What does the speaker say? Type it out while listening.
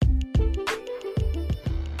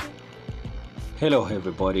Hello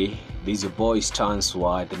everybody, this is your boy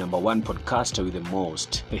Stansward, the number one podcaster with the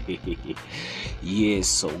most. Yes,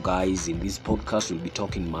 so guys, in this podcast we'll be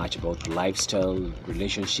talking much about lifestyle,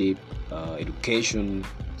 relationship, education,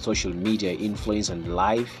 social media influence and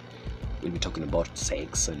life. We'll be talking about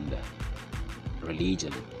sex and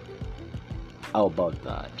religion. How about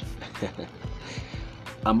that?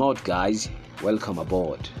 I'm out guys, welcome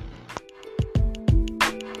aboard.